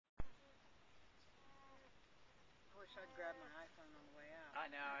I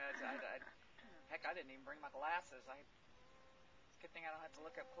know. Heck, I didn't even bring my glasses. Good thing I don't have to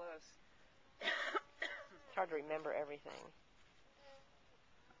look up close. It's hard to remember everything.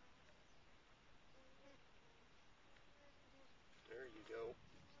 There you go.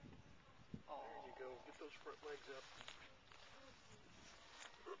 Oh. There you go. Get those front legs up.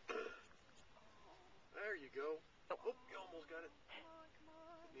 There you go. Oh, you almost got it. Come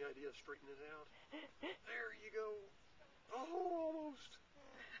on. The idea of straightening it out. There you go. Oh, almost.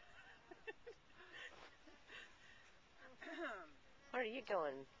 Where are you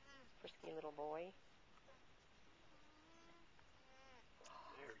going, frisky little boy?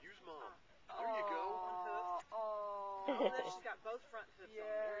 There, use Mom. There you go. One hoof. Oh. She's got both front hoofs on.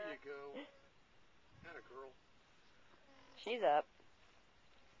 There you go. Atta girl. She's up.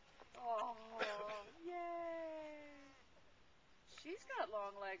 Oh, yay. She's got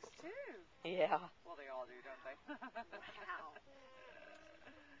long legs, too. Yeah. Well, they all do, don't they? Wow.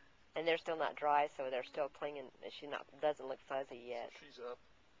 And they're still not dry, so they're still clinging. She doesn't look fuzzy yet. So she's up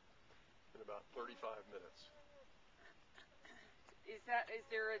in about 35 minutes. Is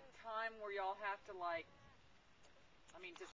there a time where y'all have to, just